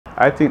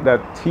I think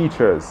that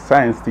teachers,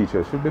 science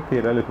teachers, should be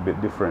paid a little bit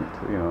different.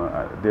 You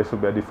know, there should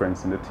be a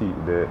difference in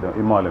the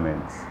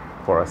emoluments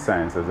for a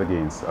science as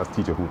against a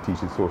teacher who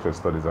teaches social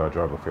studies or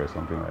geography or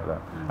something like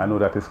that. I know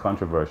that is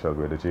controversial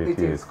where the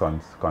JTA is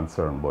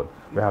concerned, but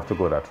we have to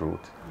go that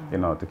route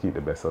in order to keep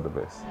the best of the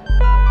best.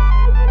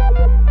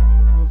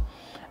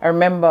 I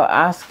remember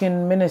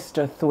asking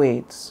Minister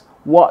Thwaites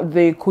what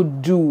they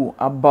could do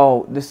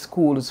about the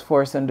schools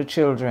forcing the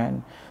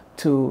children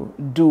to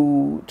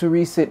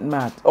resit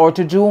maths or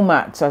to do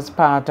maths as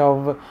part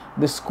of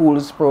the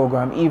school's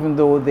program, even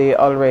though they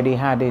already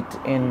had it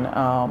in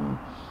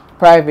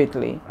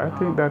privately. I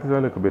think that is a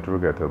little bit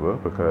regrettable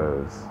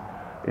because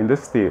in the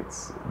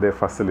States they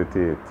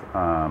facilitate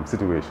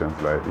situations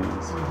like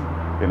these.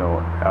 You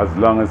know, as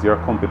long as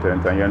you're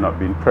competent and you're not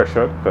being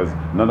pressured, because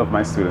none of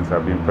my students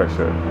are being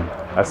pressured.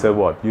 I said,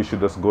 what? You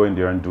should just go in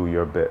there and do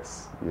your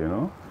best, you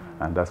know?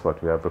 And that's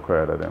what we have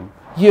required of them.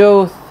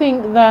 You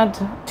think that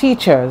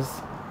teachers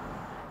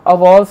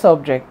of all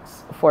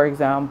subjects, for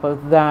example,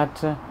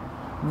 that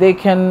they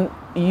can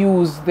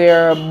use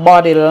their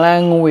body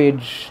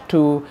language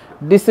to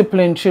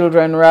discipline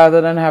children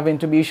rather than having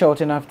to be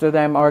shouting after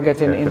them or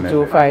getting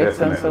into fights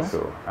and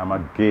so? I'm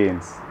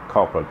against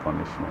corporal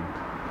punishment.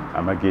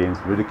 I'm against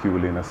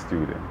ridiculing a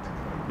student.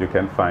 You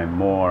can find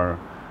more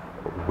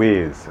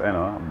ways, you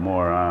know,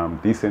 more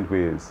decent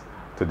ways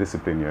to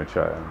discipline your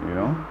child, you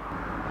know?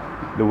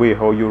 The way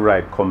how you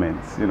write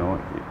comments, you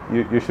know,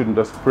 you shouldn't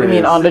just praise... You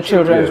mean on the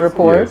children's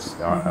reports?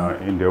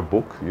 Yes, in their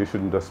book, you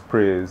shouldn't just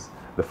praise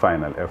the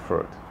final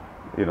effort,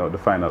 you know, the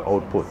final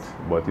output,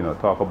 but, you know,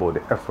 talk about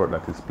the effort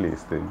that is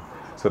placed in,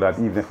 so that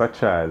even if a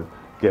child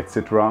gets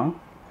it wrong,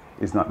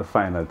 it's not the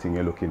final thing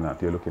you're looking at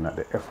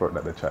the effort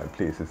that the child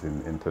places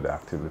into the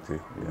activity,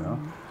 you know.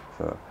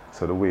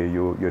 So the way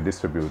you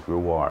distribute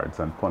rewards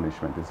and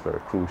punishment is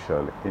very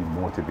crucial in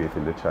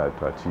motivating the child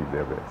to achieve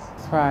their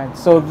best. Right.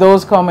 So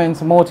those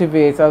comments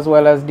motivate as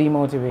well as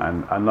demotivate.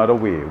 And another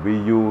way, we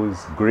use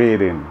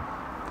grading,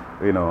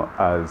 you know,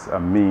 as a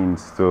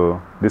means to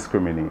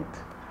discriminate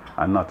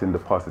and not in the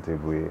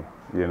positive way,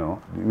 you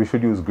know. We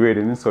should use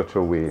grading in such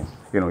a way,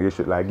 you know, you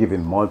should like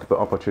giving multiple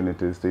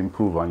opportunities to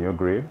improve on your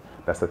grade.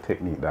 That's a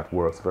technique that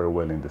works very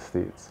well in the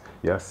States.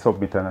 You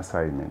submit an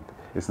assignment.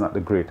 It's not the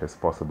greatest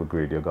possible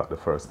grade you got the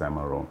first time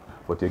around,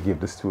 but you give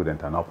the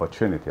student an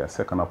opportunity, a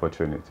second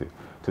opportunity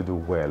to do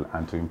well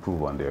and to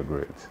improve on their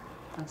grades.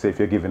 Okay. So if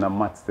you're giving a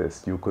maths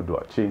test, you could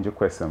change your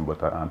question but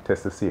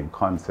test the same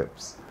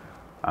concepts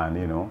and,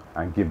 you know,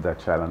 and give that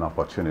child an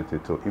opportunity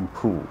to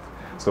improve.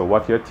 So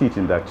what you're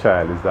teaching that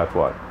child is that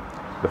what?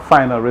 The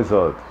final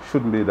result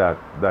shouldn't be that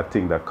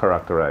thing that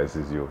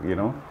characterizes you, you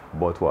know,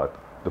 but what?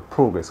 The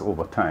progress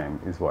over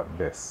time is what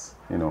best,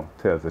 you know,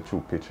 tells the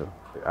true picture.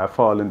 I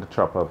fall in the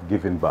trap of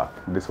giving back.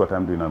 This is what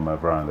I'm doing on my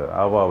veranda.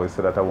 I've always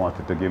said that I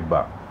wanted to give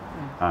back.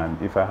 And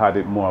if I had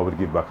it more, I would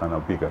give back on a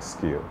bigger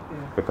scale.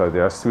 Because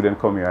there are students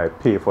come here, I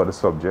pay for the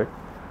subject,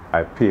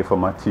 I pay for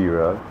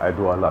material, I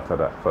do a lot of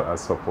that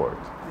as support.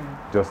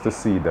 Just to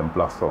see them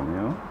blossom,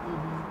 you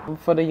know.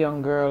 For the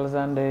young girls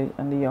and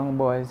the young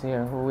boys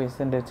here who waste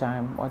their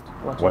time,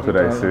 what would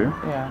I say?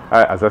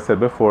 Yeah. As I said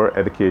before,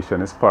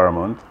 education is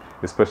paramount,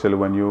 especially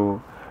when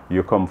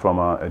you come from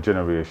a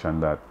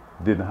generation that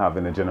didn't have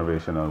any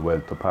generational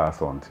wealth to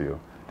pass on to you.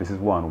 This is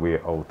one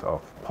way out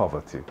of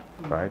poverty,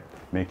 right?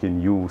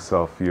 Making use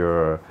of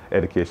your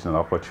educational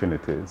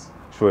opportunities,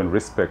 showing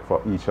respect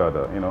for each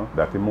other, you know,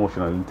 that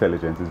emotional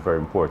intelligence is very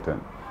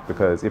important.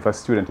 Because if a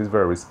student is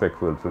very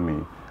respectful to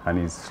me and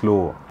he's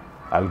slow,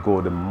 I'll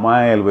go the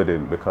mile with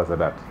him because of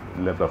that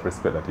level of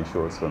respect that he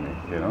shows for me,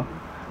 you know?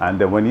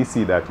 And then when he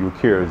see that you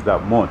cares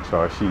that much,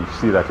 or she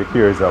see that you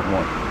cares that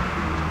much,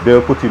 they'll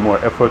put in more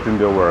effort in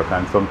their work,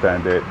 and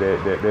sometimes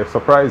they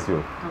surprise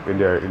you in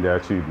their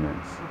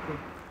achievements. Okay.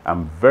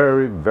 I'm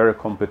very, very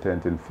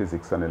competent in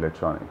physics and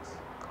electronics.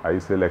 I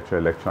used to lecture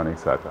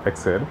electronics at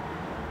EXED,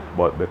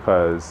 but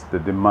because the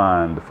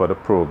demand for the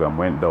program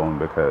went down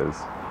because,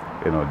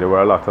 you know, there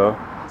were a lot of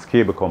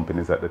cable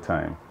companies at the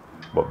time.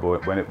 But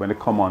when it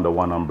come under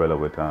one umbrella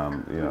with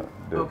you know,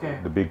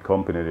 the big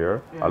company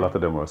there, a lot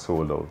of them were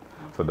sold out.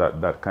 So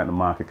that kind of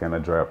market kind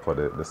of dry up for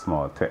the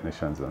small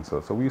technicians and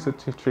so. So we used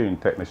to train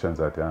technicians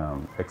at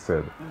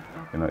EXED,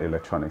 you know,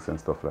 electronics and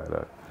stuff like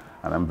that.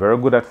 And I'm very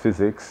good at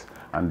physics,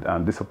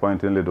 and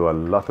disappointingly though, a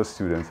lot of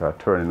students are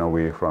turning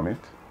away from it.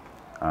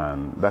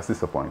 And that's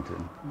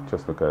disappointing,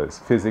 just because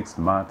physics,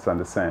 maths and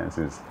the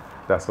sciences,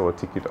 that's our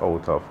ticket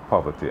out of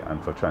poverty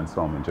and for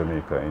transforming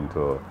Jamaica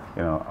into,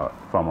 you know,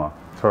 from a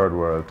third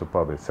world to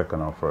probably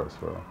second or first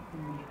world.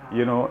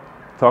 You know,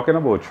 talking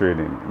about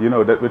training, you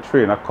know that we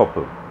train a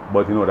couple,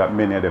 but you know that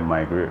many of them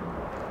migrate.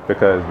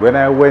 Because when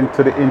I went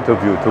to the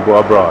interview to go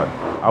abroad,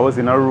 I was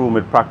in a room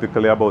with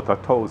practically about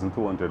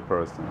 1,200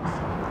 persons,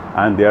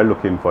 and they are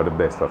looking for the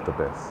best of the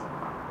best.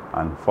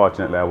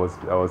 Unfortunately, I was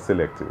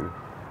selected,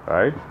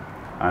 right?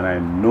 And I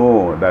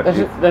know that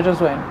that was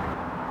when?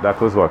 That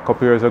was what, a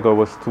couple years ago,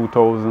 was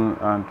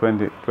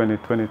 2010.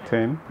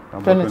 2010,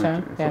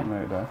 yeah. Something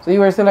like that. So you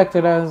were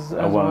selected as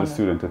one of the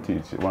students to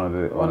teach, one of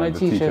the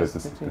teachers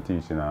to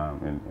teach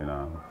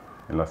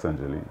in Los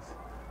Angeles.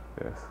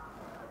 Yes.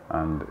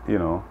 And, you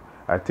know,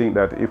 I think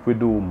that if we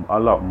do a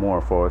lot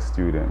more for our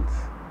students,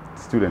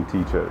 student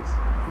teachers,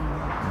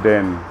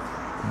 then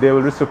they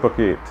will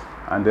reciprocate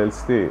and they'll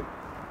stay.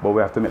 But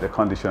we have to make the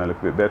condition a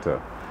little bit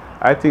better.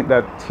 I think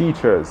that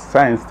teachers,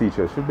 science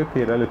teachers, should be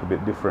paid a little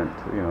bit different.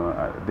 You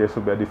know, there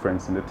should be a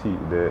difference in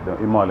the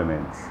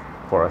emoluments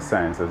for a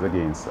science as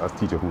against a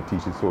teacher who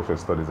teaches social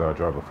studies or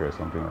geography or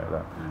something like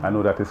that. I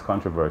know that is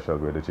controversial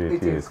where the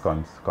JTA is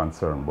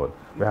concerned, but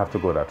we have to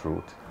go that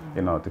route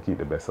in order to keep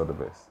the best of the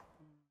best.